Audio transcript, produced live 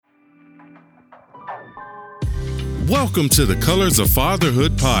Welcome to the Colors of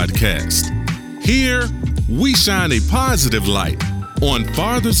Fatherhood podcast. Here, we shine a positive light on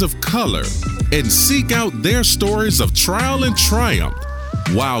fathers of color and seek out their stories of trial and triumph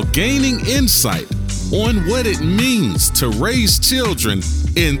while gaining insight on what it means to raise children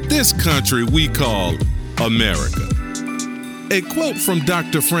in this country we call America. A quote from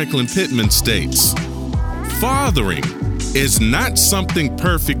Dr. Franklin Pittman states, "Fathering is not something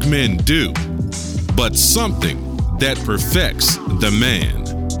perfect men do, but something that perfects the man."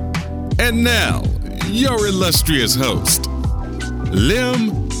 And now, your illustrious host,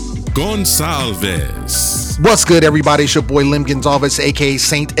 Lim Gonsalves. What's good, everybody? It's your boy Lim Gonsalves, aka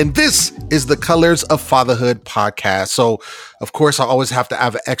Saint, and this is the Colors of Fatherhood podcast. So, of course, I always have to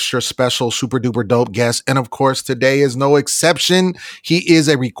have an extra special, super duper dope guest. And of course, today is no exception. He is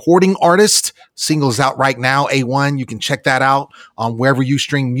a recording artist. Singles out right now, A1. You can check that out on wherever you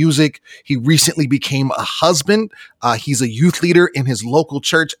stream music. He recently became a husband. He's a youth leader in his local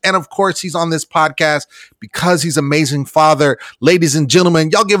church. And of course, he's on this podcast because he's an amazing father. Ladies and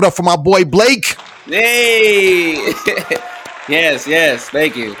gentlemen, y'all give it up for my boy, Blake. Hey! Yes.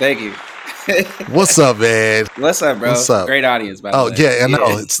 Thank you. What's up, man? What's up, bro? What's up? Great audience, by the way. Oh, yeah, I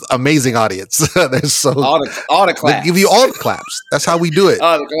know. It's amazing audience. There's so all the claps. They give you all the claps. That's how we do it.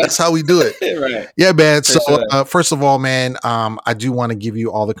 That's how we do it. Right. Yeah, man. So sure. First of all, man, I do want to give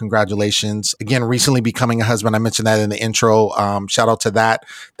you all the congratulations. Again, recently becoming a husband. I mentioned that in the intro. Shout out to that.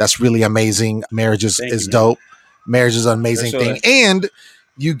 That's really amazing. Marriage is dope. Marriage is an amazing thing. And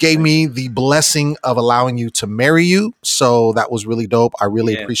you gave me the blessing of allowing you to marry you. So that was really dope. I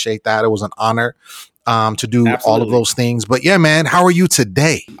really appreciate that. It was an honor to do all of those things. But yeah, man, how are you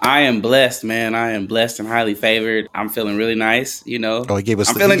today? I am blessed, man. I am blessed and highly favored. I'm feeling really nice, you know. Oh, he gave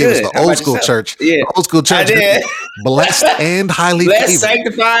us the old school church. Yeah. The old school church. I did. Blessed and highly blessed, favored.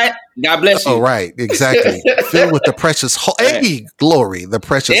 Sanctified. God bless you. Oh, right. Exactly. Filled with the precious, glory, the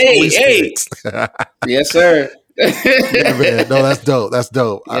precious Holy Spirit. Yes, sir. Yeah, man. No, that's dope. That's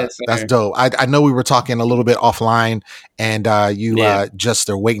dope. Yes, that's dope. I know we were talking a little bit offline, and you just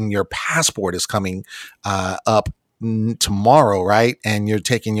are waiting. Your passport is coming up tomorrow, right? And you're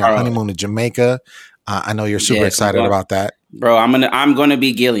taking your honeymoon to Jamaica. I know you're super excited about that, bro. I'm gonna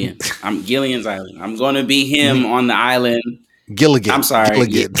be Gillian. I'm Gillian's Island. I'm gonna be him on the island. Gilligan. I'm sorry.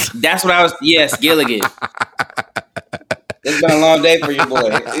 Gilligan. That's what I was. Yes, Gilligan. It's been a long day for you, boy.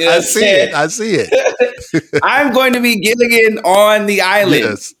 You know I see it. I'm going to be Gilligan on the island.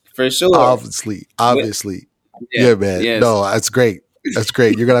 Yes. For sure. Obviously. Yeah, man. Yes. No, that's great. That's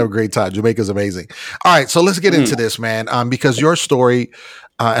great. You're going to have a great time. Jamaica's amazing. All right. So let's get into this, man. Because your story,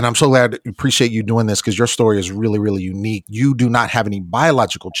 and I'm so glad, appreciate you doing this because your story is really, really unique. You do not have any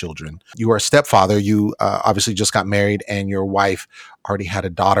biological children. You are a stepfather. You obviously just got married and your wife already had a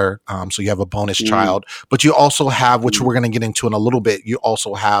daughter. So you have a bonus child, but you also have, which we're going to get into in a little bit, you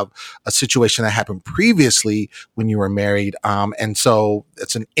also have a situation that happened previously when you were married. And so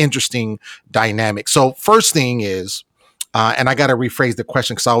it's an interesting dynamic. So first thing is, and I got to rephrase the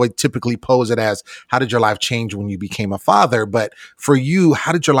question because I always typically pose it as, how did your life change when you became a father? But for you,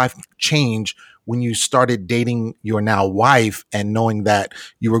 how did your life change when you started dating your now wife and knowing that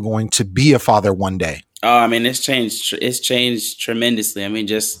you were going to be a father one day? Oh, I mean, it's changed tremendously. I mean,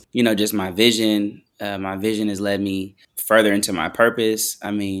 just my vision. My vision has led me further into my purpose.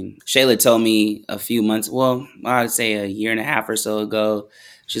 I mean, Shayla told me a few months, I'd say a year and a half or so ago,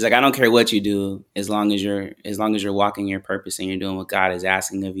 she's like, I don't care what you do, as long as you're walking your purpose and you're doing what God is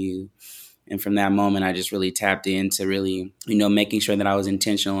asking of you. And from that moment, I just really tapped into really, making sure that I was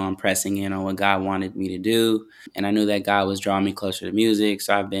intentional on pressing in on what God wanted me to do. And I knew that God was drawing me closer to music.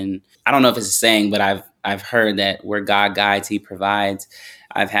 So I don't know if it's a saying, but I've heard that where God guides, he provides.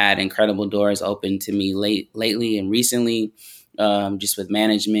 I've had incredible doors open to me lately and recently, just with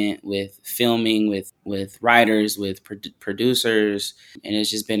management, with filming, with writers, with producers. And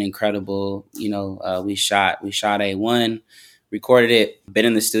it's just been incredible. We shot A1. Recorded it, been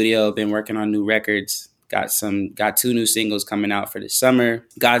in the studio, been working on new records, got 2 new singles coming out for the summer.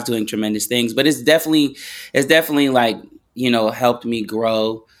 God's doing tremendous things, but it's definitely like, helped me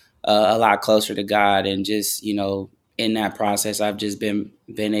grow a lot closer to God. And just, in that process, I've just been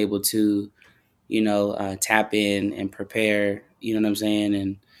able to, tap in and prepare, you know what I'm saying?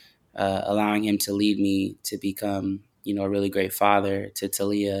 And allowing him to lead me to become, a really great father to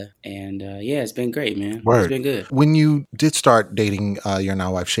Talia. And it's been great, man. Word. It's been good. When you did start dating your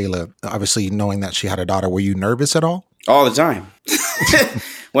now wife, Shayla, obviously knowing that she had a daughter, were you nervous at all? All the time.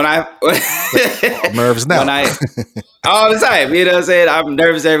 when I nerves now. when I all the time, you know what I'm saying? I'm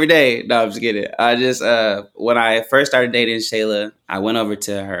nervous every day. No, I'm just kidding. I just when I first started dating Shayla, I went over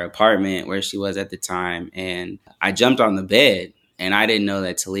to her apartment where she was at the time, and I jumped on the bed, and I didn't know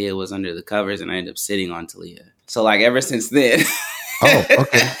that Talia was under the covers, and I ended up sitting on Talia. So like ever since then. Oh,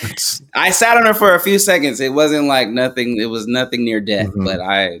 okay. I sat on her for a few seconds. It wasn't like nothing. It was nothing near death, but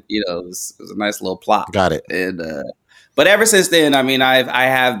it was a nice little plop. Got it. And but ever since then, I mean, I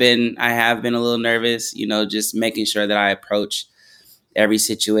have been a little nervous. You know, just making sure that I approach every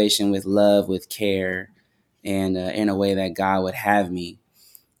situation with love, with care, and in a way that God would have me.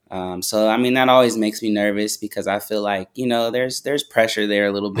 So I mean, that always makes me nervous because I feel like, you know, there's pressure there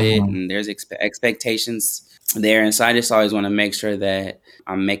a little bit, and there's expectations there. And so I just always want to make sure that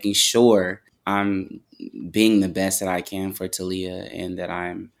I'm making sure I'm being the best that I can for Talia, and that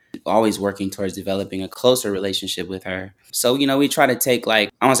I'm always working towards developing a closer relationship with her. So, you know, we try to take, like,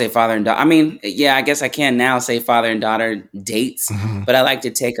 I want to say father and daughter. I mean, yeah, I guess I can now say father and daughter dates, but I like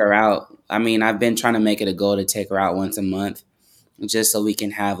to take her out. I mean, I've been trying to make it a goal to take her out once a month, just so we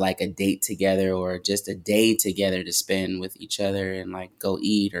can have like a date together, or just a day together to spend with each other, and like go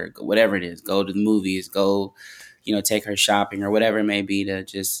eat or whatever it is, go to the movies, go, you know, take her shopping or whatever it may be, to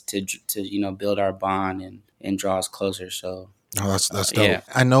just to you know, build our bond and draw us closer. So oh, that's dope. yeah.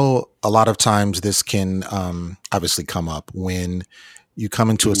 I know a lot of times this can obviously come up when you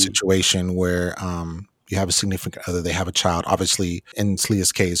come into a situation where you have a significant other, they have a child. Obviously, in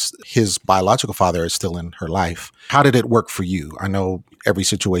Talia's case, his biological father is still in her life. How did it work for you? I know every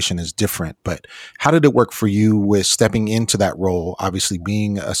situation is different, but how did it work for you with stepping into that role? Obviously,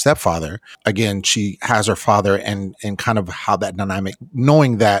 being a stepfather, again, she has her father, and kind of how that dynamic,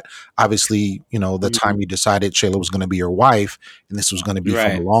 knowing that obviously, you know, the time you decided Shayla was going to be your wife and this was going to be for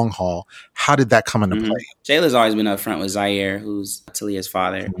the long haul, how did that come into play? Shayla's always been up front with Zaire, who's Talia's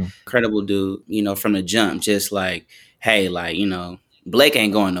father. Incredible dude, you know, from the jump, just like, hey, like, you know, Blake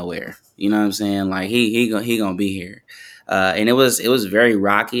ain't going nowhere. You know what I'm saying? Like he gonna be here. And it was very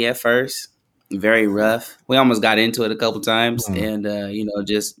rocky at first, very rough. We almost got into it a couple times, and you know,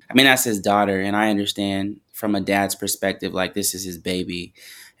 just, I mean, that's his daughter, and I understand from a dad's perspective, like, this is his baby,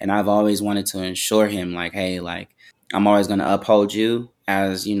 and I've always wanted to ensure him, like, hey, like, I'm always going to uphold you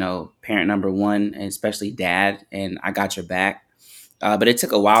as, you know, parent number one, and especially dad, and I got your back. But it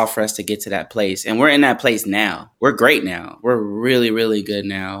took a while for us to get to that place. And we're in that place now. We're great now. We're really, really good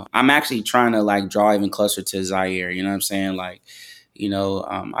now. I'm actually trying to, like, draw even closer to Zaire. You know what I'm saying? Like, you know,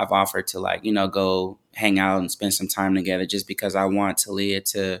 I've offered to, like, you know, go hang out and spend some time together, just because I want Talia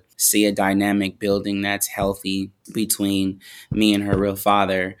to see a dynamic building that's healthy between me and her real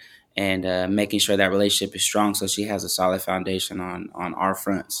father, and making sure that relationship is strong, so she has a solid foundation on our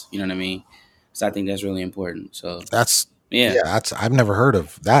fronts. You know what I mean? So I think that's really important. So That's, yeah, that's, I've never heard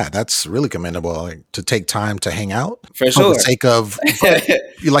of that. That's really commendable, like, to take time to hang out for sure, the sake of,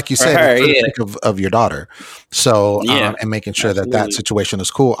 like you said, her, for the sake of your daughter. So, and making sure that situation is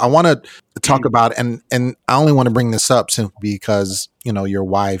cool. I want to talk about, and I only want to bring this up simply because, you know, your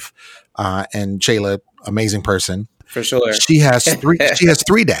wife and Shayla, amazing person. For sure. She has three. She has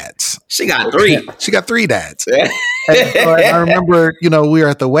three dads. She got three. She got three dads. And so I remember, you know, we were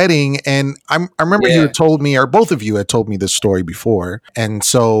at the wedding, and I remember you had told me, or both of you had told me this story before. And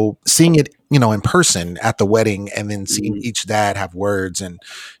so seeing it, you know, in person at the wedding, and then seeing each dad have words, and,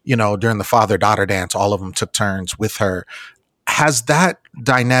 you know, during the father-daughter dance, all of them took turns with her. Has that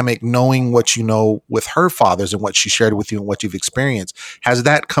dynamic, knowing what you know with her fathers and what she shared with you and what you've experienced, has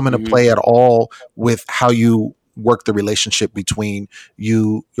that come into play at all with how you work the relationship between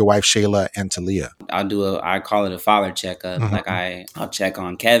you, your wife Shayla, and Talia? I call it a father checkup. Like I'll check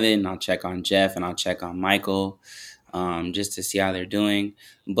on Kevin, I'll check on Jeff, and I'll check on Michael, just to see how they're doing.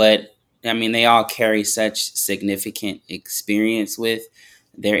 But I mean, they all carry such significant experience with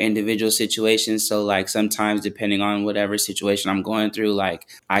their individual situations. So, like, sometimes depending on whatever situation I'm going through, like,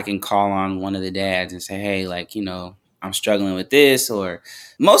 I can call on one of the dads and say, hey, like, you know, I'm struggling with this, or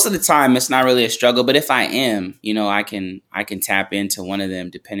most of the time it's not really a struggle, but if I am, you know, I can tap into one of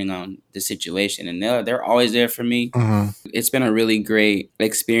them depending on the situation, and they're always there for me. It's been a really great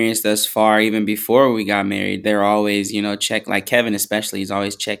experience thus far. Even before we got married, they're always, you know, like Kevin especially, he's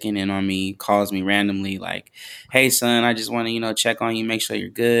always checking in on me, calls me randomly like, hey son, I just want to, you know, check on you, make sure you're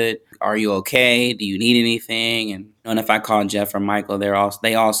good. Are you okay? Do you need anything? And if I call Jeff or Michael,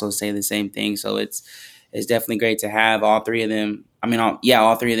 they also say the same thing. So it's definitely great to have all three of them. I mean,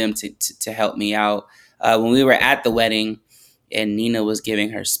 all three of them to help me out. When we were at the wedding and Nina was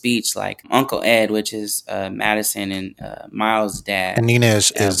giving her speech, like Uncle Ed, which is Madison and Miles' dad. And Nina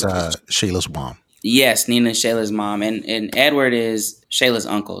is Shayla's mom. Yes, Nina is Shayla's mom, and Edward is Shayla's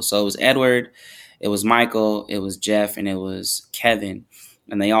uncle. So it was Edward, it was Michael, it was Jeff, and it was Kevin,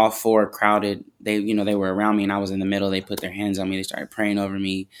 and they all four crowded. They were around me, and I was in the middle. They put their hands on me. They started praying over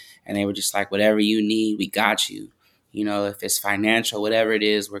me, and they were just like, "Whatever you need, we got you. If it's financial, whatever it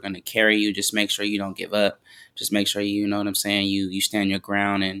is, we're gonna carry you. Just make sure you don't give up. Just make sure you know what I'm saying. You stand your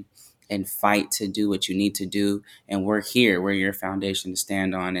ground and fight to do what you need to do. And we're here. We're your foundation to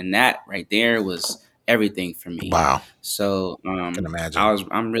stand on." And that right there was everything for me. Wow. So I can imagine.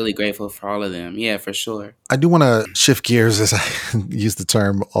 I'm really grateful for all of them. Yeah, for sure. I do want to shift gears, as I use the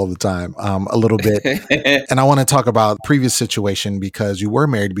term all the time, a little bit. And I want to talk about the previous situation because you were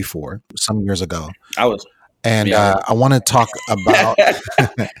married before some years ago. I was. And Yeah. I want to talk about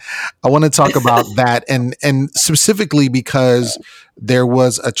that, and specifically because there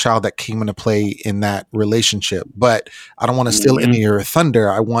was a child that came into play in that relationship. But I don't want to steal any of your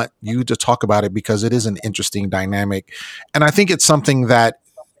thunder. I want you to talk about it because it is an interesting dynamic, and I think it's something that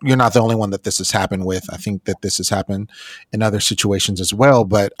you're not the only one that this has happened with. I think that this has happened in other situations as well.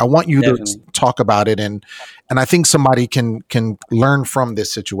 But I want you to talk about it, and I think somebody can learn from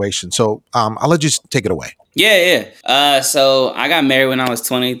this situation. So I'll let you take it away. Yeah. So I got married when I was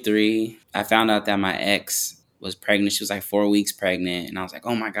 23. I found out that my ex was pregnant. She was like 4 weeks pregnant. And I was like,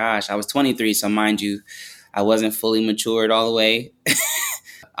 oh my gosh, I was 23. So mind you, I wasn't fully matured all the way.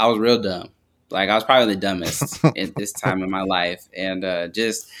 I was real dumb. Like I was probably the dumbest at this time in my life. And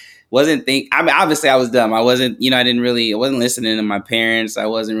just wasn't obviously I was dumb. I wasn't listening to my parents. I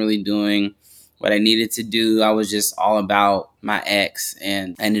wasn't really doing what I needed to do. I was just all about my ex,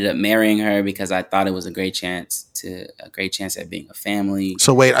 and I ended up marrying her because I thought it was a great chance at being a family.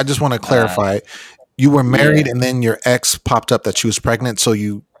 So wait, I just want to clarify. You were married and then your ex popped up that she was pregnant. So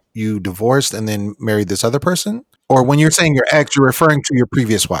you divorced and then married this other person? Or when you're saying your ex, you're referring to your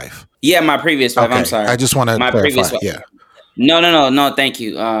previous wife? Yeah, my previous wife. Okay. I'm sorry. I just want to clarify. Previous wife. Yeah. No. Thank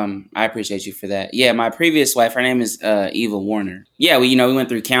you. I appreciate you for that. Yeah, my previous wife, her name is Eva Warner. Yeah, we went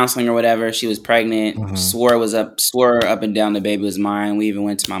through counseling or whatever. She was pregnant. Swore up and down the baby was mine. We even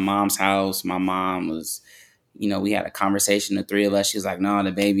went to my mom's house. My mom was, we had a conversation, the three of us. She was like, "No,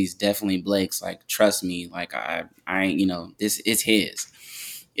 the baby's definitely Blake's. Like, trust me. Like, I this is his."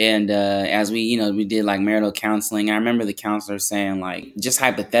 And as we did like marital counseling, I remember the counselor saying, like, just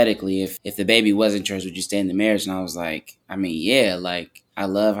hypothetically, if the baby wasn't yours, would you stay in the marriage? And I was like, I mean, yeah, like I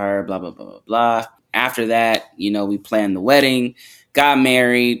love her, blah, blah, blah, blah, blah. After that, we planned the wedding, got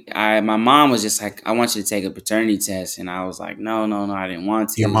married. My mom was just like, "I want you to take a paternity test." And I was like, no, I didn't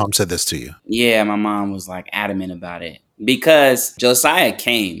want to. Your mom said this to you? Yeah, my mom was like adamant about it because Josiah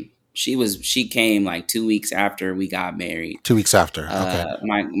came. She came like 2 weeks after we got married. 2 weeks after. Okay.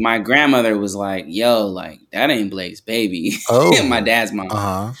 My grandmother was like, "Yo, like that ain't Blake's baby." Oh. My dad's mom.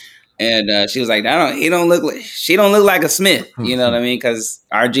 Uh-huh. And she was like, she don't look like a Smith. You know what I mean? Because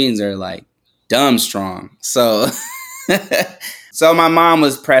our genes are like dumb strong. So so my mom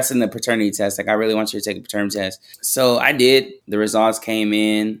was pressing the paternity test. Like, "I really want you to take a paternity test." So I did. The results came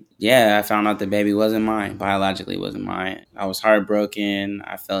in. Yeah, I found out the baby wasn't mine. Biologically wasn't mine. I was heartbroken.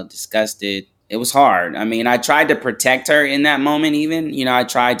 I felt disgusted. It was hard. I mean, I tried to protect her in that moment even. I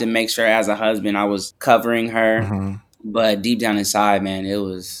tried to make sure as a husband I was covering her. But deep down inside, man, it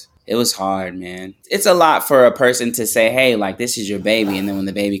was hard, man. It's a lot for a person to say, "Hey, like this is your baby," and then when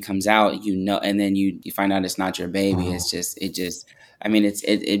the baby comes out, and then you find out it's not your baby.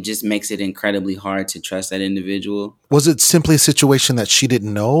 It just makes it incredibly hard to trust that individual. Was it simply a situation that she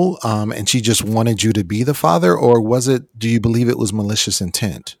didn't know, and she just wanted you to be the father, or do you believe it was malicious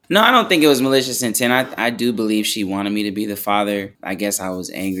intent? No, I don't think it was malicious intent. I do believe she wanted me to be the father. I guess I was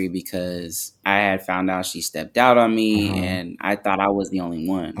angry because I had found out she stepped out on me, and I thought I was the only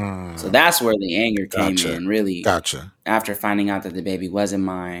one. So that's where the anger came in, really. Gotcha. After finding out that the baby wasn't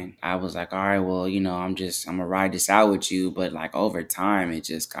mine, I was like, all right, well, I'm gonna ride this out with you. But like over time, it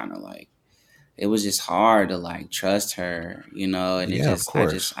just kind of like, it was just hard to like trust her, and of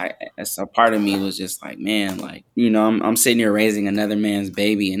course. So part of me was just like, man, like, I'm sitting here raising another man's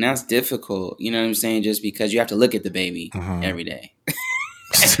baby, and that's difficult. You know what I'm saying? Just because you have to look at the baby every day.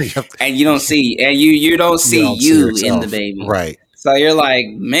 And you don't see, and you don't see you in the baby. Right. So you're like,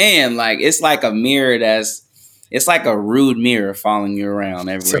 man, like, it's like a mirror it's like a rude mirror following you around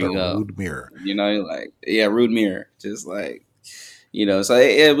everywhere you go. Rude mirror. You're like, yeah, rude mirror. Just like, so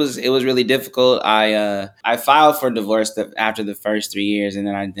it was really difficult. I filed for divorce after the first 3 years, and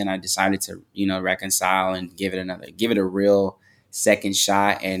then I decided to, reconcile and give it a real second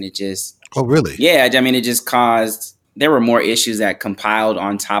shot. And it just, oh, really? Yeah. I mean, it just caused there were more issues that compiled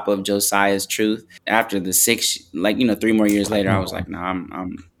on top of Josiah's truth. After the 3 more years later, I was like, no,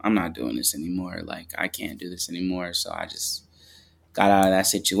 I'm not doing this anymore. Like, I can't do this anymore. So I just got out of that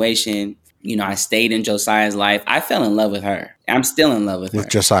situation. I stayed in Josiah's life. I fell in love with her. I'm still in love with her. With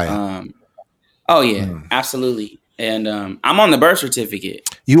Josiah. Oh yeah, absolutely. And I'm on the birth certificate.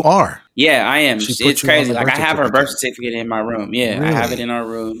 You are? Yeah, I am. It's crazy. Like, I have her birth certificate certificate in my room. Yeah, really? I have it in our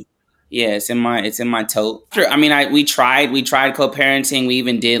room. Yeah, it's in my tote. I mean, we tried co-parenting. We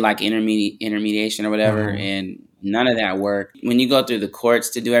even did like intermediation or whatever, and none of that worked. When you go through the courts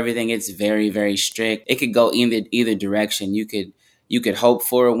to do everything, it's very, very strict. It could go either direction. You could hope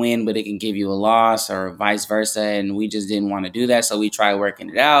for a win, but it can give you a loss, or vice versa. And we just didn't want to do that, so we tried working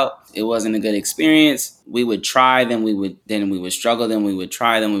it out. It wasn't a good experience. We would try, then we would struggle, then we would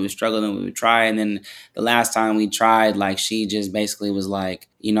try, then we would struggle, then we would try. And then the last time we tried, like, she just basically was like,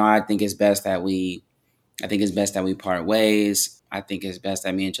 I think it's best that we part ways. I think it's best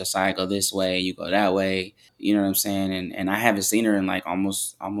that me and Josiah go this way, you go that way. You know what I'm saying? And I haven't seen her in like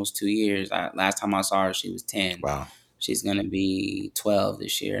almost 2 years. Last time I saw her, she was 10. Wow. She's going to be 12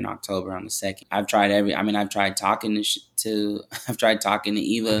 this year in October on the 2nd. I've tried talking I've tried talking to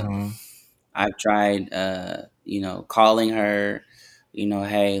Eva. I've tried, calling her,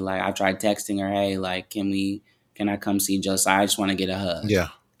 hey, like, I've tried texting her, hey, like, can I come see Josiah? I just want to get a hug. Yeah.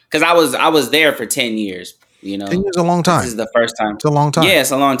 Cause I was there for 10 years, 10 years is a long time. This is the first time. It's a long time. Yeah,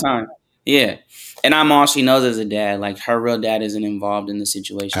 it's a long time. Yeah. And I'm all she knows as a dad. Like, her real dad isn't involved in the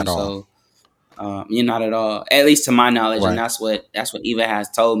situation. At all. Not at all, at least to my knowledge. Right. And that's what Eva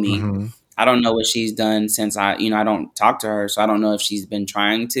has told me. I don't know what she's done since I don't talk to her. So I don't know if she's been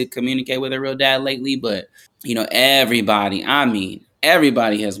trying to communicate with her real dad lately, but everybody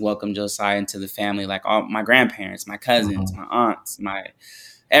has welcomed Josiah into the family. Like, all my grandparents, my cousins, my aunts,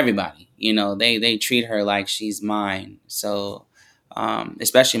 everybody, they treat her like she's mine. So,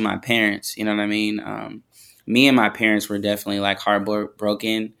 especially my parents, you know what I mean? Me and my parents were definitely like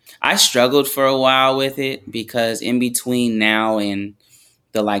heartbroken. I struggled for a while with it because in between now and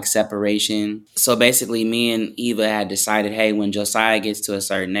the like separation. So basically me and Eva had decided, hey, when Josiah gets to a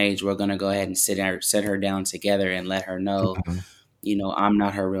certain age, we're going to go ahead and sit her down together and let her know, I'm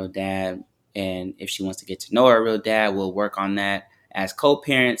not her real dad. And if she wants to get to know her real dad, we'll work on that as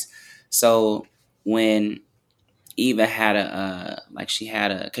co-parents. So when Eva had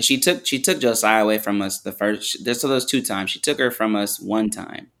because she took Josiah away from us those 2 times. She took her from us 1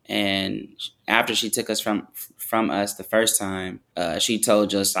 time, and after she took us from us the first time, she told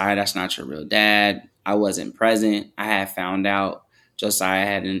Josiah, that's not your real dad. I wasn't present. I had found out. Josiah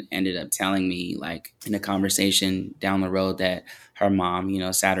had ended up telling me, like, in a conversation down the road, that her mom,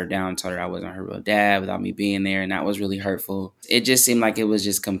 sat her down and told her I wasn't her real dad without me being there. And that was really hurtful. It just seemed like it was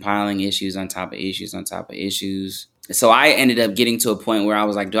just compiling issues on top of issues on top of issues. So I ended up getting to a point where I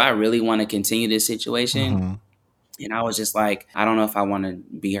was like, do I really want to continue this situation? And I was just like, I don't know if I want to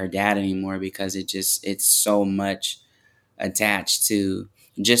be her dad anymore, because it's so much attached to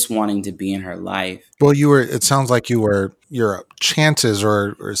just wanting to be in her life. Well, it sounds like your chances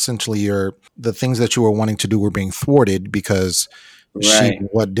or essentially the things that you were wanting to do were being thwarted because she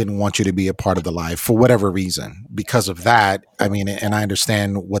didn't want you to be a part of the life for whatever reason. Because of that, I mean, and I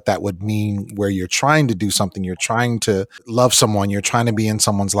understand what that would mean, where you're trying to do something, you're trying to love someone, you're trying to be in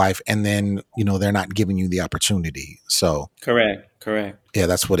someone's life, and then, they're not giving you the opportunity. So Correct. Yeah,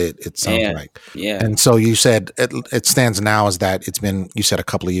 that's what it sounds like. Yeah. And so you said it stands now as that it's been, you said, a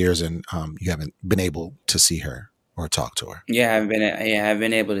couple of years, and you haven't been able to see her or talk to her. Yeah, I've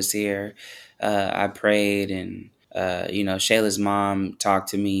been able to see her. I prayed, and Shayla's mom talked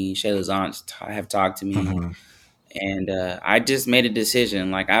to me. Shayla's aunts have talked to me. And I just made a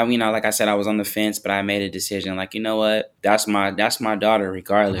decision. Like, like I said, I was on the fence, but I made a decision. Like, you know what? That's my daughter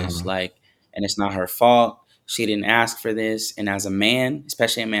regardless. Like, and it's not her fault. She didn't ask for this. And as a man,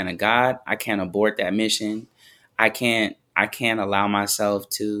 especially a man of God, I can't abort that mission. I can't allow myself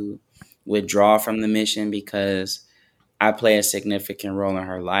to withdraw from the mission, because I play a significant role in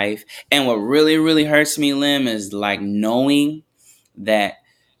her life. And what really, really hurts me, Lim, is like knowing that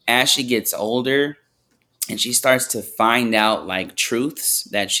as she gets older and she starts to find out like truths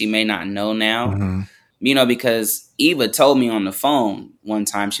that she may not know now, because Eva told me on the phone one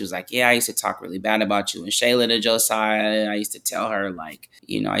time, she was like, yeah, I used to talk really bad about you and Shayla to Josiah. I used to tell her, like,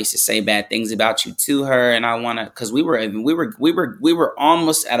 I used to say bad things about you to her. And I want to, because we were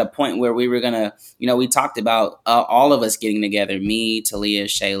almost at a point where we were going to, we talked about all of us getting together, me, Talia,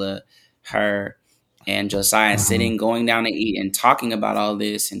 Shayla, her, and Josiah sitting, going down to eat and talking about all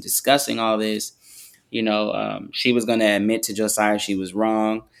this and discussing all this. She was going to admit to Josiah she was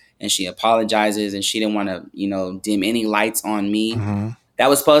wrong. and she apologizes, and she didn't want to, dim any lights on me. Mm-hmm. That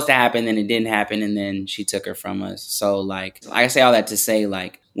was supposed to happen, and it didn't happen, and then she took her from us. So like I say all that to say,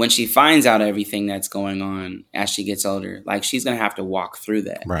 like, when she finds out everything that's going on as she gets older, like, she's gonna have to walk through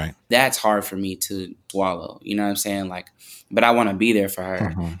that. Right. That's hard for me to swallow. You know what I'm saying? Like, but I want to be there for her,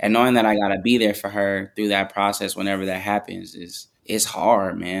 Mm-hmm. and knowing that I gotta be there for her through that process whenever that happens is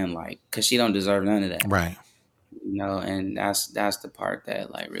hard, man. Like, cause she don't deserve none of that. Right. And that's the part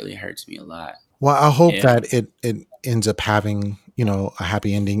that like really hurts me a lot. Well, I hope Yeah. that it ends up having, a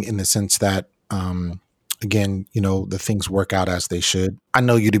happy ending in the sense that, again, the things work out as they should. I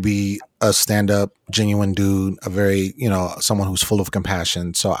know you to be a stand-up, genuine dude, a very, someone who's full of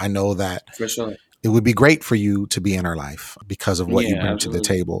compassion. So I know that For sure. it would be great for you to be in her life because of what you bring to the absolutely.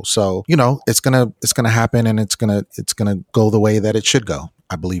 table. So, it's gonna happen, and it's gonna go the way that it should go.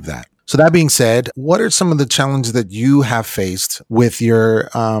 I believe that. So that being said, what are some of the challenges that you have faced with your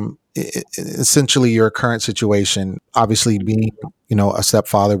essentially your current situation? Obviously being, a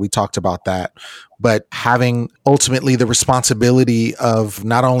stepfather, we talked about that, but having ultimately the responsibility of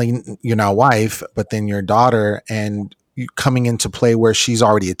not only your now wife, but then your daughter, and you coming into play where she's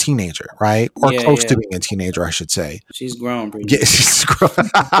already a teenager, right? Or close to being a teenager, I should say. She's grown pretty Yeah, much. she's grown.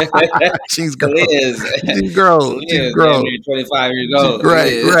 She's grown. Liz. She's grown. Liz, She's grown. 25 years old.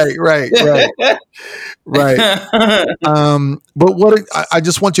 Right. But I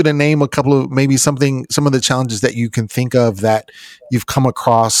just want you to name a couple of maybe some of the challenges that you can think of that you've come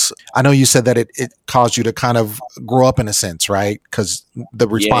across. I know you said that it caused you to kind of grow up in a sense, right? Because the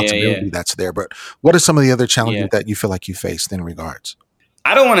responsibility that's there. But what are some of the other challenges that you feel like you faced in regards?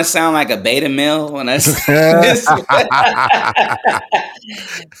 I don't want to sound like a beta male when I say this.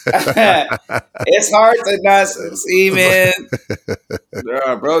 It's hard to not see, man.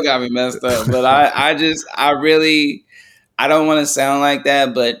 Bro got me messed up. But I don't want to sound like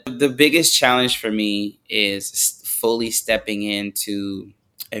that. But the biggest challenge for me is fully stepping into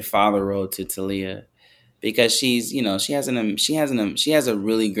a father role to Talia, because she's, she has a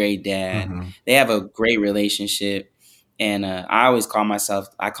really great dad. Mm-hmm. They have a great relationship. And I call myself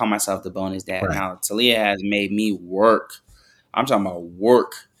the bonus dad. Right. Now, Talia has made me work. I'm talking about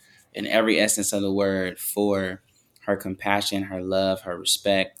work in every essence of the word for her compassion, her love, her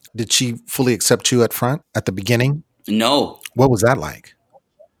respect. Did she fully accept you at the beginning? No. What was that like?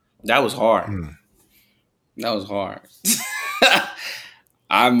 That was hard. That was hard.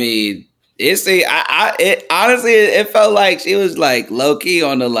 I mean, it felt like she was like low key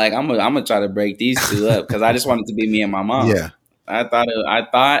on the like, I'm gonna try to break these two up, because I just wanted to be me and my mom. Yeah, I thought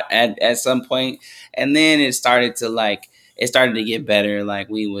at some point, and then it started to get better. Like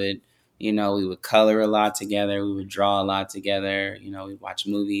we would color a lot together, we would draw a lot together. We'd watch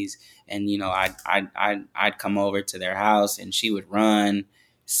movies, and I'd come over to their house, and she would run,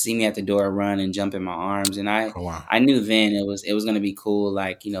 see me at the door, run and jump in my arms. And I knew then it was going to be cool.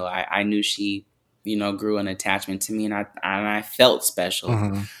 Like, I knew she, grew an attachment to me, and I felt special.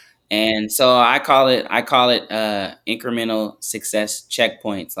 Mm-hmm. And so I call it incremental success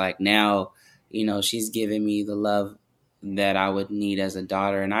checkpoints. Like now, she's giving me the love that I would need as a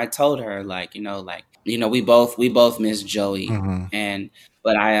daughter. And I told her we both miss Joey. Mm-hmm.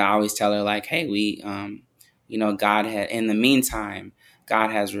 But I always tell her like, hey, God had, in the meantime,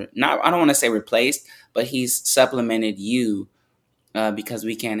 God has I don't want to say replaced, but he's supplemented you, because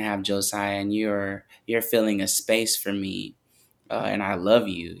we can't have Josiah, and you're filling a space for me. And I love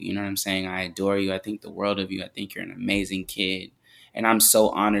you. You know what I'm saying? I adore you. I think the world of you. I think you're an amazing kid. And I'm so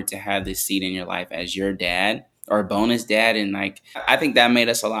honored to have this seat in your life as your dad, or bonus dad. And like, I think that made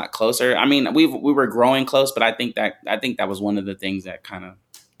us a lot closer. I mean, we were growing close, but I think that was one of the things that kind of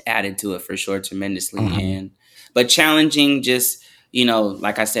added to it for sure, tremendously. Mm-hmm. But challenging, just,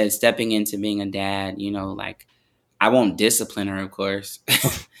 like I said, stepping into being a dad, like I won't discipline her, of course.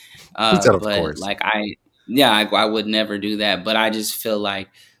 Of course. Like I would never do that. But I just feel like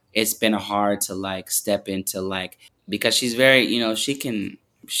it's been hard to like step into, like, because she's very, she can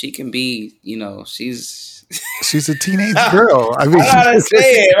be, she's a teenage girl. I mean, I gotta say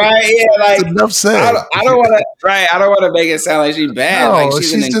it, right? Yeah, like enough said. I don't want to, right? I don't want to make it sound like she's bad. No, like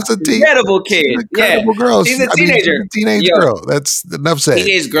she's just an incredible kid. She's an incredible girl. She's a teenager. She's a teenage girl. That's enough said.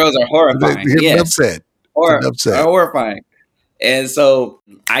 Teenage girls are horrifying. Enough said. Are horrifying. And so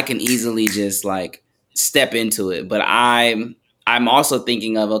I can easily just like step into it. But I'm also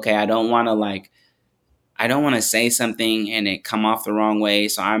thinking of, okay, I don't want to say something and it come off the wrong way.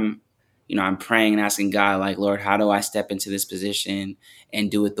 So I'm praying and asking God, like, Lord, how do I step into this position and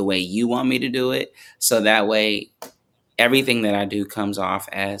do it the way you want me to do it? So that way, everything that I do comes off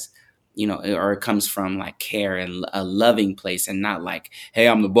as or it comes from like care and a loving place, and not like, hey,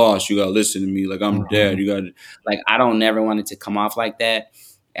 I'm the boss, you gotta listen to me, like I'm dad, you gotta, like, I don't never want it to come off like that.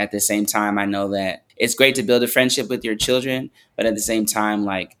 At the same time, I know that it's great to build a friendship with your children, but at the same time,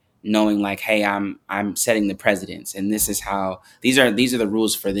 like, knowing like, hey, I'm setting the precedents, and this is how these are the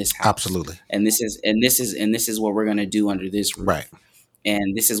rules for this house. Absolutely. And this is what we're gonna do under this roof. Right.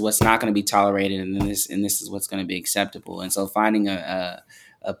 And this is what's not going to be tolerated, and this is what's going to be acceptable. And so finding a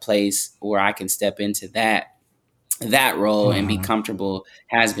place where I can step into that role and be comfortable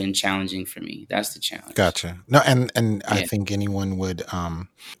has been challenging for me. That's the challenge. Gotcha. No, and I think anyone would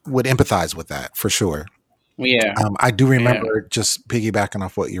empathize with that for sure. Yeah. I do remember, just piggybacking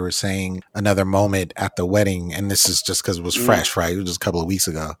off what you were saying, another moment at the wedding, and this is just because it was fresh, right? It was just a couple of weeks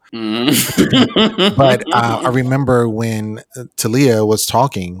ago. But I remember when Talia was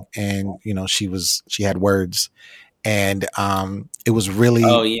talking, and she had words, and it was really,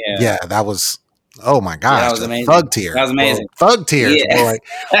 that was, oh my gosh, that was amazing. Thug tears. That was amazing. Thug tears, boy.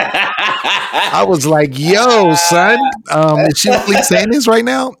 I was like, yo, son, is she really saying this right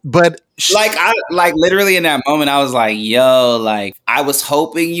now? But I literally in that moment, I was like, yo, like, I was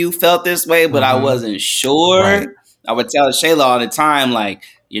hoping you felt this way, but I wasn't sure. Right. I would tell Shayla all the time, like,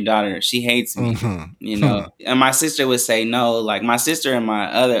 your daughter, she hates me, and my sister would say no. Like, my sister and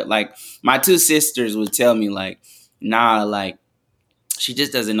my two sisters would tell me, like, nah, like, she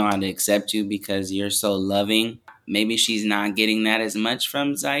just doesn't know how to accept you because you're so loving. Maybe she's not getting that as much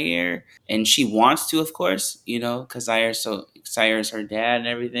from Zaire, and she wants to, of course, because Zaire is her dad and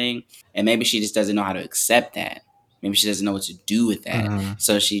everything. And maybe she just doesn't know how to accept that. Maybe she doesn't know what to do with that.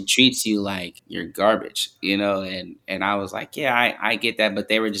 So she treats you like you're garbage, and I was like, yeah, I get that. But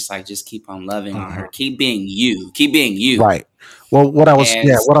they were just like, just keep on loving on her. Keep being you. Keep being you. Right. Well, what I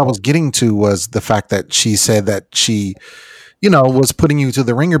was getting to was the fact that she said that she, was putting you to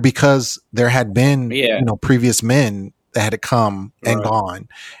the ringer because there had been, previous men that had come and gone.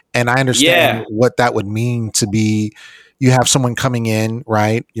 And I understand what that would mean to be, you have someone coming in,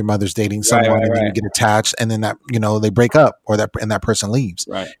 right? Your mother's dating someone, and then you get attached, and then that, they break up, or that person leaves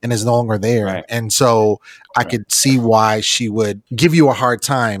and is no longer there. Right. And so I could see why she would give you a hard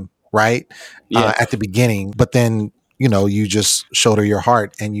time, right? At the beginning, but then, you just showed her your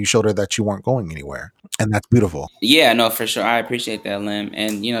heart, and you showed her that you weren't going anywhere. And that's beautiful. Yeah, no, for sure. I appreciate that, Lim.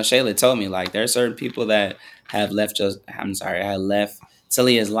 And, Shayla told me, like, there are certain people that have left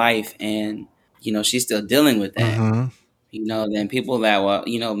Talia's life, and, she's still dealing with that. Then people that,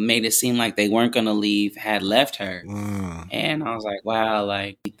 made it seem like they weren't going to leave had left her. And I was like, wow,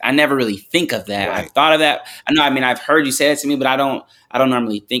 like, I never really think of that. I've thought of that. I've heard you say that to me, but I don't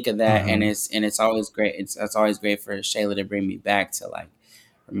normally think of that. And it's always great. It's always great for Shayla to bring me back to, like,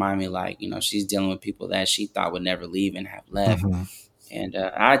 remind me, like, she's dealing with people that she thought would never leave and have left. And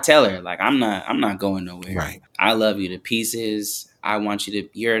I tell her, like, I'm not going nowhere. Right. I love you to pieces. I want you to,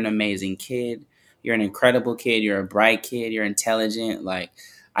 you're an amazing kid. You're an incredible kid. You're a bright kid. You're intelligent. Like,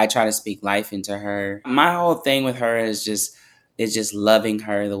 I try to speak life into her. My whole thing with her is just loving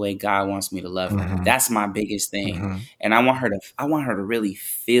her the way God wants me to love her. That's my biggest thing. And I want her to really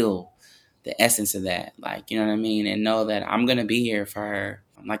feel the essence of that. Like, you know what I mean? And know that I'm going to be here for her.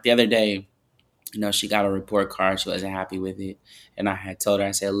 Like the other day, she got a report card. She wasn't happy with it. And I had told her,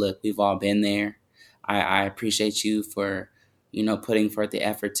 I said, look, we've all been there. I appreciate you for, putting forth the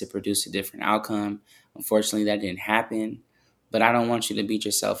effort to produce a different outcome. Unfortunately, that didn't happen. But I don't want you to beat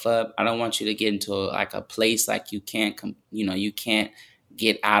yourself up. I don't want you to get into a place like you can't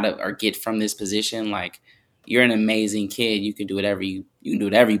get out of or get from this position. Like, you're an amazing kid. You can do whatever you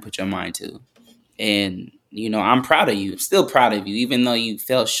put your mind to. And, I'm proud of you. I'm still proud of you. Even though you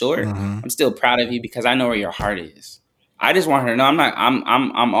fell short, I'm still proud of you because I know where your heart is. I just want her to know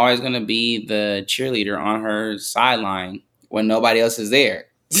I'm always going to be the cheerleader on her sideline when nobody else is there.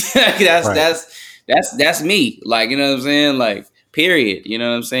 That's me. Like, you know what I'm saying? Like, period. You know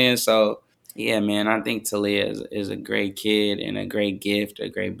what I'm saying? So, yeah, man, I think Talia is a great kid and a great gift, a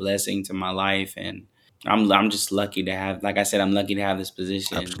great blessing to my life. And I'm just lucky to have, like I said, I'm lucky to have this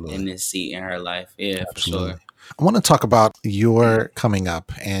position in this seat in her life. Yeah, Absolutely. for sure. I want to talk about your coming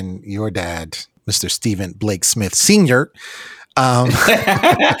up and your dad, Mr. Stephen Blake Smith Sr. My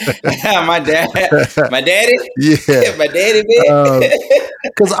daddy. Yeah. My daddy.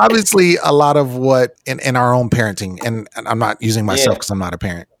 Because obviously a lot of what in our own parenting, and I'm not using myself because I'm not a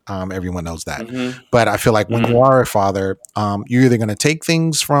parent. Everyone knows that. But I feel like when you are a father, you're either going to take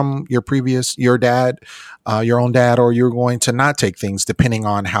things from your dad, your own dad, or you're going to not take things depending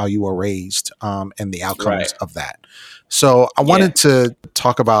on how you were raised and the outcomes of that. So I wanted to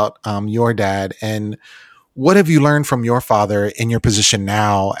talk about your dad and What have you learned from your father in your position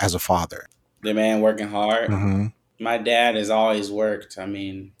now as a father? The man working hard. Mm-hmm. My dad has always worked. I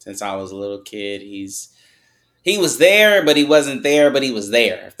mean, since I was a little kid, he was there, but he wasn't there, but he was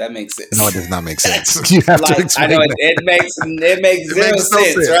there. If that makes sense. No, it does not make sense. You have to explain. I know that. it makes zero makes no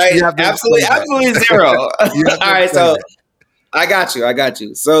sense, right? You have to Absolutely zero. All right, so I got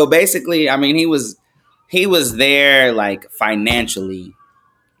you. So basically, I mean, he was there like financially.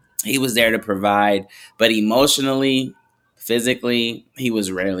 He was there to provide, but emotionally, physically, he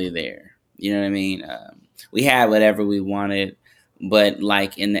was rarely there. You know what I mean? We had whatever we wanted, but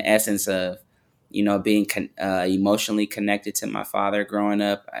like in the essence of, you know, being emotionally connected to my father growing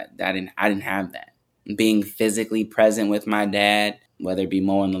up, I didn't have that. Being physically present with my dad, whether it be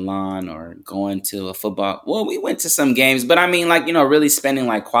mowing the lawn or going to a football. Well, we went to some games, but I mean, like, you know, really spending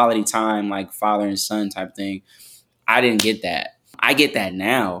like quality time, like father and son type thing. I didn't get that. I get that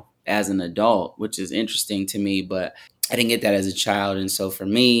now as an adult, which is interesting to me, but I didn't get that as a child. And so for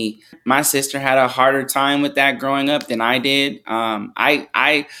me, my sister had a harder time with that growing up than I did.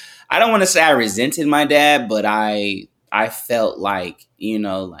 I don't want to say I resented my dad, but I felt like, you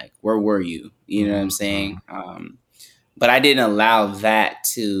know, like, where were you? You know what I'm saying? But I didn't allow that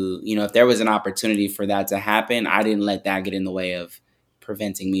to, you know, if there was an opportunity for that to happen, I didn't let that get in the way of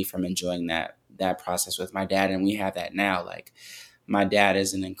preventing me from enjoying that process with my dad. And we have that now. Like, my dad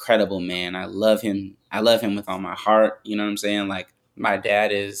is an incredible man. I love him. I love him with all my heart. You know what I'm saying? Like, my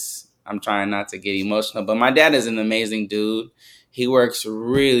dad is, I'm trying not to get emotional, but my dad is an amazing dude. He works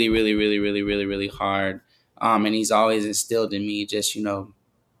really, really, really, really, really, really hard. And he's always instilled in me just, you know,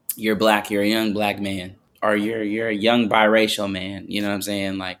 you're black, you're a young black man, or you're a young biracial man. You know what I'm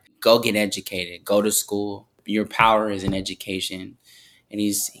saying? Like, go get educated, go to school. Your power is in education. And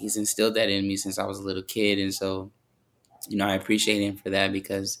he's instilled that in me since I was a little kid. And so, you know, I appreciate him for that,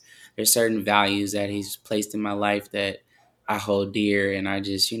 because there's certain values that he's placed in my life that I hold dear. And I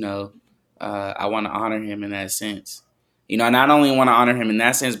just, you know, I want to honor him in that sense. You know, I not only want to honor him in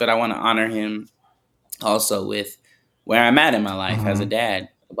that sense, but I want to honor him also with where I'm at in my life as a dad,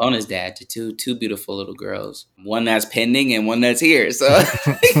 a bonus dad to two beautiful little girls, one that's pending and one that's here. So,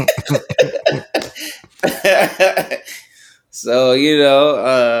 so, you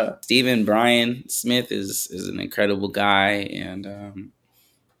know, Stephen Brian Smith is an incredible guy, and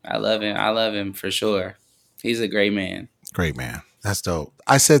I love him. I love him for sure. He's a great man. Great man. That's dope.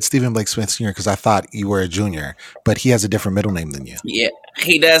 I said Stephen Blake Smith Sr. because I thought you were a junior, but he has a different middle name than you. Yeah,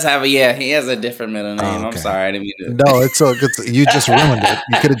 he does have he has a different middle name. Oh, okay. I'm sorry, I didn't mean to. No, it's so good. You just ruined it.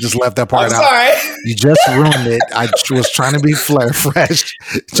 You could have just left that part out. Sorry. You just ruined it. I was trying to be fresh,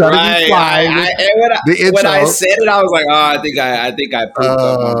 trying to be fine. When I said it, I was like, oh, I think I pooped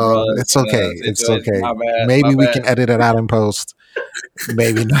up. It's okay. It's okay. Maybe we can edit it out in post.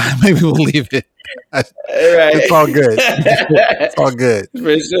 Maybe not. Maybe we'll leave it. It's all good. It's all good.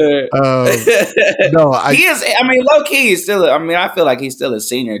 For sure. No, he is. I mean, low key, he's still. I feel like he's still a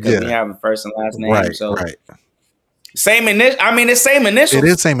senior because we have a first and last name. Right. So right. Same initial. I mean, it's same initials. It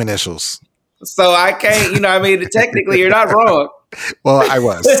is same initials. So I can't. You know, I mean, technically, you're not wrong. Well, I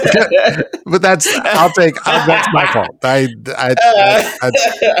was, but that's my fault.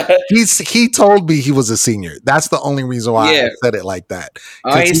 He told me he was a senior. That's the only reason why I said it like that.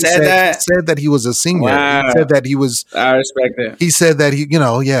 Oh, he said that? He said that he was a senior. Wow. He said that he was. I respect that. He said that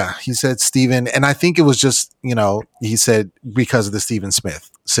he said Stephen, and I think it was just, he said because of the Stephen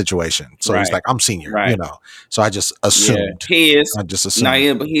Smith situation. So he's like, I'm senior, So I just assumed. Yeah, he is. I just assumed.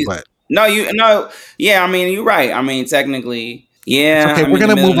 I mean, you're right. I mean, technically. Yeah. Okay, we're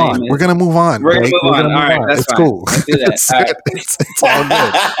gonna move on. We're gonna move on. We're gonna move on. All right, that's it's fine. cool. Let's do that. It's all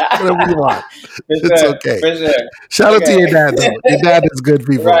good. We're gonna move on. It's okay. For sure. Shout out to your dad, though. Your dad is good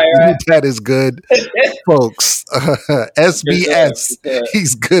people. Right. Your dad is good folks. SBS. Sure.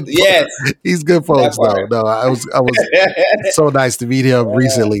 He's good. Yes. He's good folks, though. No, I was so nice to meet him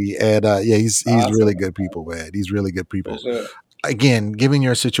recently, and he's awesome. Really good people, man. He's really good people. For sure. Again, given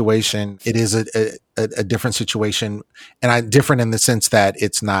your situation, it is a different situation, and different in the sense that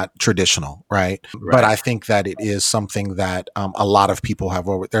it's not traditional, right? But I think that it is something that a lot of people have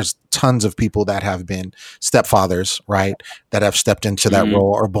there's tons of people that have been stepfathers, right? That have stepped into that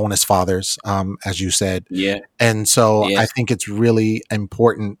role, or bonus fathers, as you said. Yeah. And so I think it's really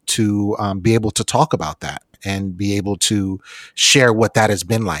important to be able to talk about that and be able to share what that has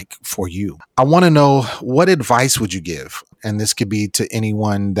been like for you. I want to know, what advice would you give? And this could be to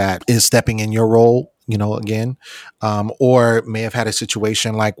anyone that is stepping in your role, again, or may have had a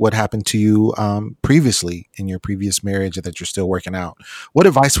situation like what happened to you previously in your previous marriage that you're still working out. What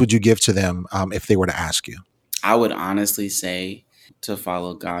advice would you give to them if they were to ask you? I would honestly say to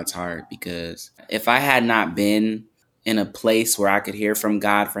follow God's heart, because if I had not been in a place where I could hear from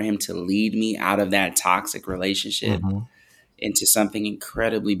God for him to lead me out of that toxic relationship into something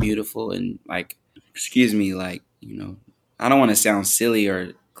incredibly beautiful and like, excuse me, like, you know, I don't want to sound silly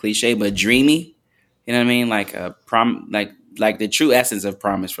or cliche, but dreamy, you know what I mean? Like a like the true essence of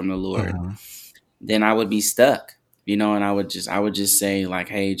promise from the Lord, then I would be stuck, you know, and I would just say like,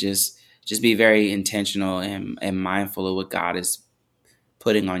 hey, just be very intentional and mindful of what God is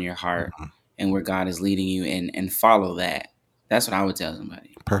putting on your heart and where God is leading you, and follow that. That's what I would tell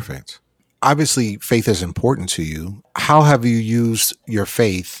somebody. Perfect. Obviously, faith is important to you. How have you used your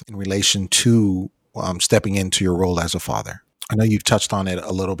faith in relation to stepping into your role as a father? I know you've touched on it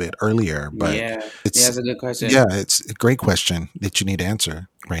a little bit earlier, but that's a good question. Yeah, it's a great question that you need to answer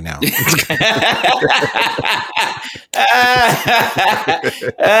right now. Question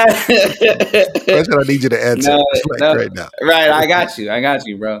I need you to answer right now. Right, I got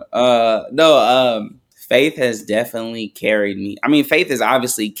you, bro. Faith has definitely carried me. I mean, faith has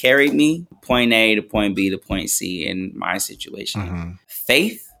obviously carried me point A to point B to point C in my situation.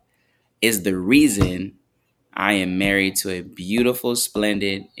 Faith is the reason I am married to a beautiful,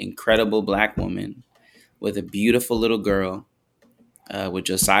 splendid, incredible Black woman with a beautiful little girl, with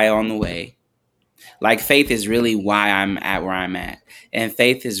Josiah on the way. Like, faith is really why I'm at where I'm at. And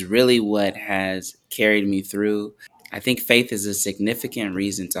faith is really what has carried me through. I think faith is a significant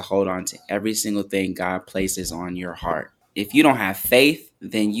reason to hold on to every single thing God places on your heart. If you don't have faith,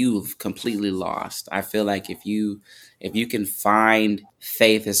 then you've completely lost. I feel like if you can find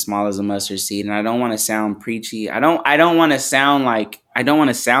faith as small as a mustard seed, and I don't want to sound preachy. I don't want to sound like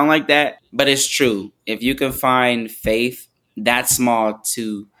that, but it's true. If you can find faith that small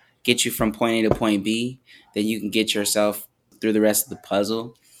to get you from point A to point B, then you can get yourself through the rest of the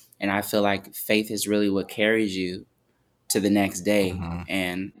puzzle. And I feel like faith is really what carries you to the next day.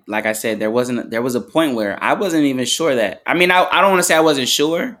 And like I said, there was a point where I wasn't even sure that, I mean, I don't want to say I wasn't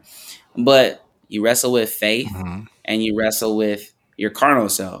sure, but you wrestle with faith and you wrestle with your carnal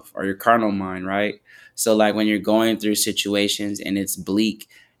self or your carnal mind, right? So like when you're going through situations and it's bleak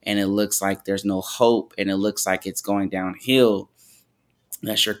and it looks like there's no hope and it looks like it's going downhill,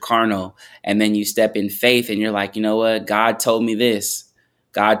 that's your carnal. And then you step in faith and you're like, you know what? God told me this.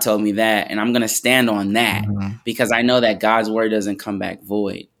 God told me that. And I'm going to stand on that because I know that God's word doesn't come back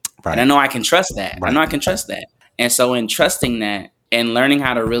void. Right. And I know I can trust that. Right. I know I can trust that. And so in trusting that and learning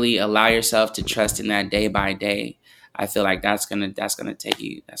how to really allow yourself to trust in that day by day, I feel like that's going to take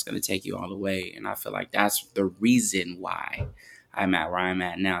you all the way. And I feel like that's the reason why I'm at where I'm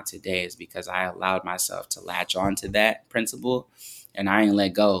at now today, is because I allowed myself to latch on to that principle and I ain't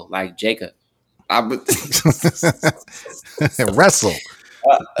let go like Jacob. Wrestle.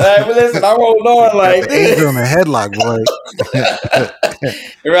 But listen, I won't know it like this. Angel in the headlock, boy.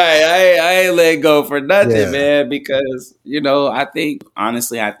 Right. I ain't let go for nothing, man, because, you know, I think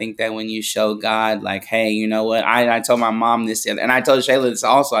that when you show God, like, hey, you know what? I told my mom this, and I told Shayla this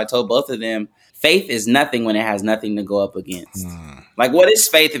also. I told both of them, faith is nothing when it has nothing to go up against. Like, what is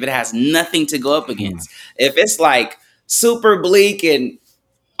faith if it has nothing to go up against? If it's like super bleak and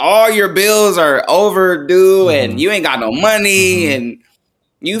all your bills are overdue and you ain't got no money and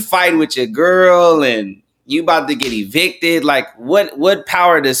you fight with your girl and you about to get evicted, like what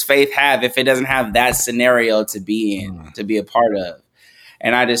power does faith have if it doesn't have that scenario to be in, to be a part of?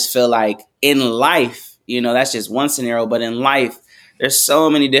 And I just feel like in life, you know, that's just one scenario, but in life, there's so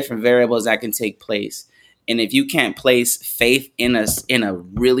many different variables that can take place. And if you can't place faith in a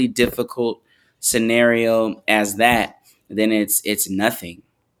really difficult scenario as that, then it's nothing,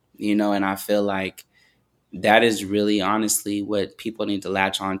 you know. And I feel like that is really honestly what people need to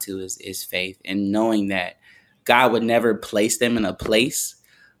latch onto is faith, and knowing that God would never place them in a place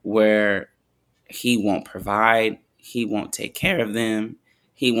where he won't provide, he won't take care of them,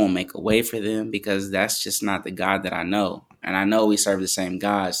 he won't make a way for them, because that's just not the God that I know. And I know we serve the same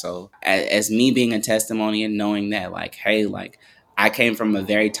God. So as me being a testimony and knowing that, like, hey, like I came from a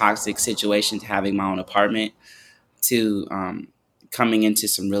very toxic situation to having my own apartment to coming into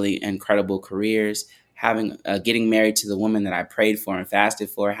some really incredible careers, getting married to the woman that I prayed for and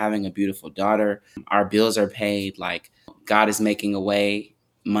fasted for, having a beautiful daughter. Our bills are paid. Like, God is making a way.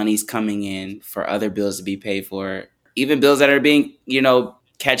 Money's coming in for other bills to be paid for. Even bills that are being, you know,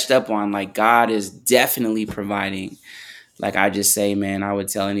 catched up on. Like, God is definitely providing. Like, I just say, man, I would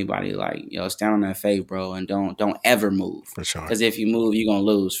tell anybody, like, yo, stand on that faith, bro, and don't ever move. For sure. Because if you move, you're going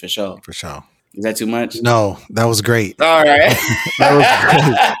to lose, for sure. For sure. Is that too much? No, that was great. All right. That was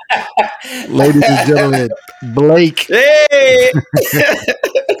great. Ladies and gentlemen, Blake. Hey!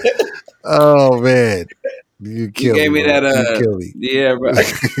 Oh, man. You kill gave me, me that. You kill me. Yeah, bro.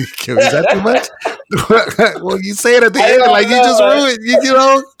 You kill me. Is that too much? Well, you say it at the end, like you know, just ruined. You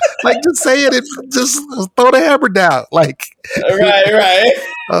know, like just say it and just throw the hammer down. Like, right.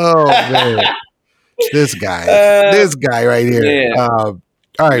 oh man, this guy right here. Yeah.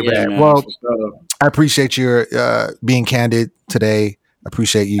 All right, man. Well, sure. I appreciate your being candid today. I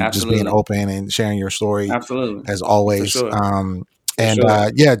appreciate you Absolutely. just being open and sharing your story. Absolutely. As always. For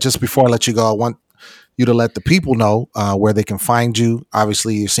sure. Just before I let you go, I want you to let the people know where they can find you.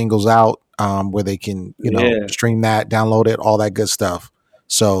 Obviously, your single's out, where they can, stream that, download it, all that good stuff.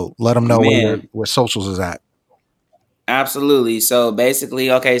 So let them know where socials is at. Absolutely. So basically,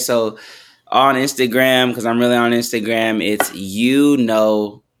 so on Instagram, because I'm really on Instagram, it's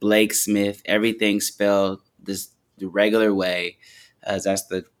Blake Smith, everything spelled the regular way, as that's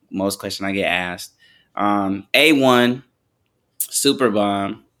the most question I get asked. A1 Super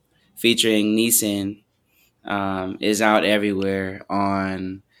Bomb featuring Neeson is out everywhere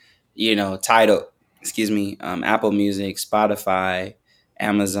on, Tidal, Apple Music, Spotify,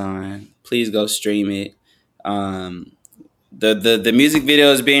 Amazon. Please go stream it. The music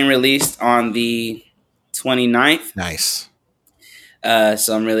video is being released on the 29th. Nice.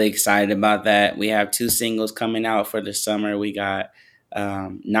 So I'm really excited about that. We have 2 singles coming out for the summer. We got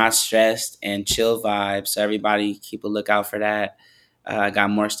Not Stressed and Chill Vibes. So everybody keep a lookout for that. I got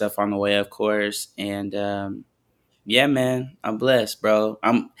more stuff on the way, of course. And yeah, man, I'm blessed, bro.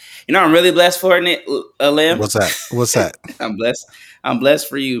 I'm really blessed for it, Lim. What's that? I'm blessed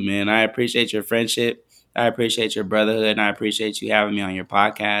for you, man. I appreciate your friendship. I appreciate your brotherhood, and I appreciate you having me on your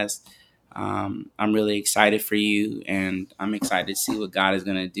podcast. I'm really excited for you, and I'm excited to see what God is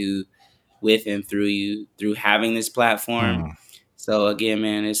going to do with and through you through having this platform. So again,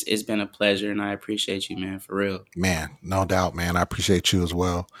 man, it's been a pleasure, and I appreciate you, man, for real. Man, no doubt, man. I appreciate you as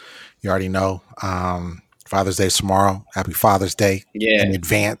well. You already know. Father's Day tomorrow. Happy Father's Day in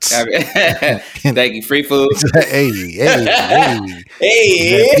advance. Thank you. Free food. Hey.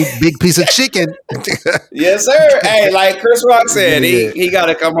 Big piece of chicken. Yes, sir. Hey, like Chris Rock said, he got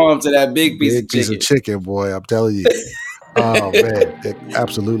to come home to that big piece of chicken, boy. I'm telling you. Oh, man.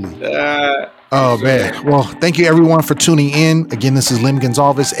 Absolutely. Man. Well, thank you, everyone, for tuning in. Again, this is Lim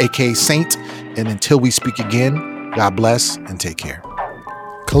Gonzalez, a.k.a. Saint. And until we speak again, God bless and take care.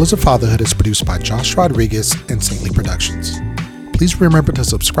 Colors of Fatherhood is produced by Josh Rodriguez and Saintly Productions. Please remember to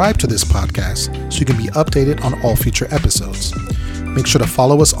subscribe to this podcast so you can be updated on all future episodes. Make sure to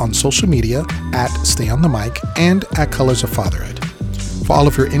follow us on social media at Stay on the Mic and at Colors of Fatherhood. For all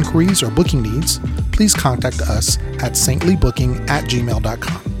of your inquiries or booking needs, please contact us at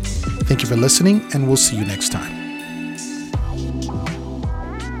saintlybooking@gmail.com. Thank you for listening, and we'll see you next time.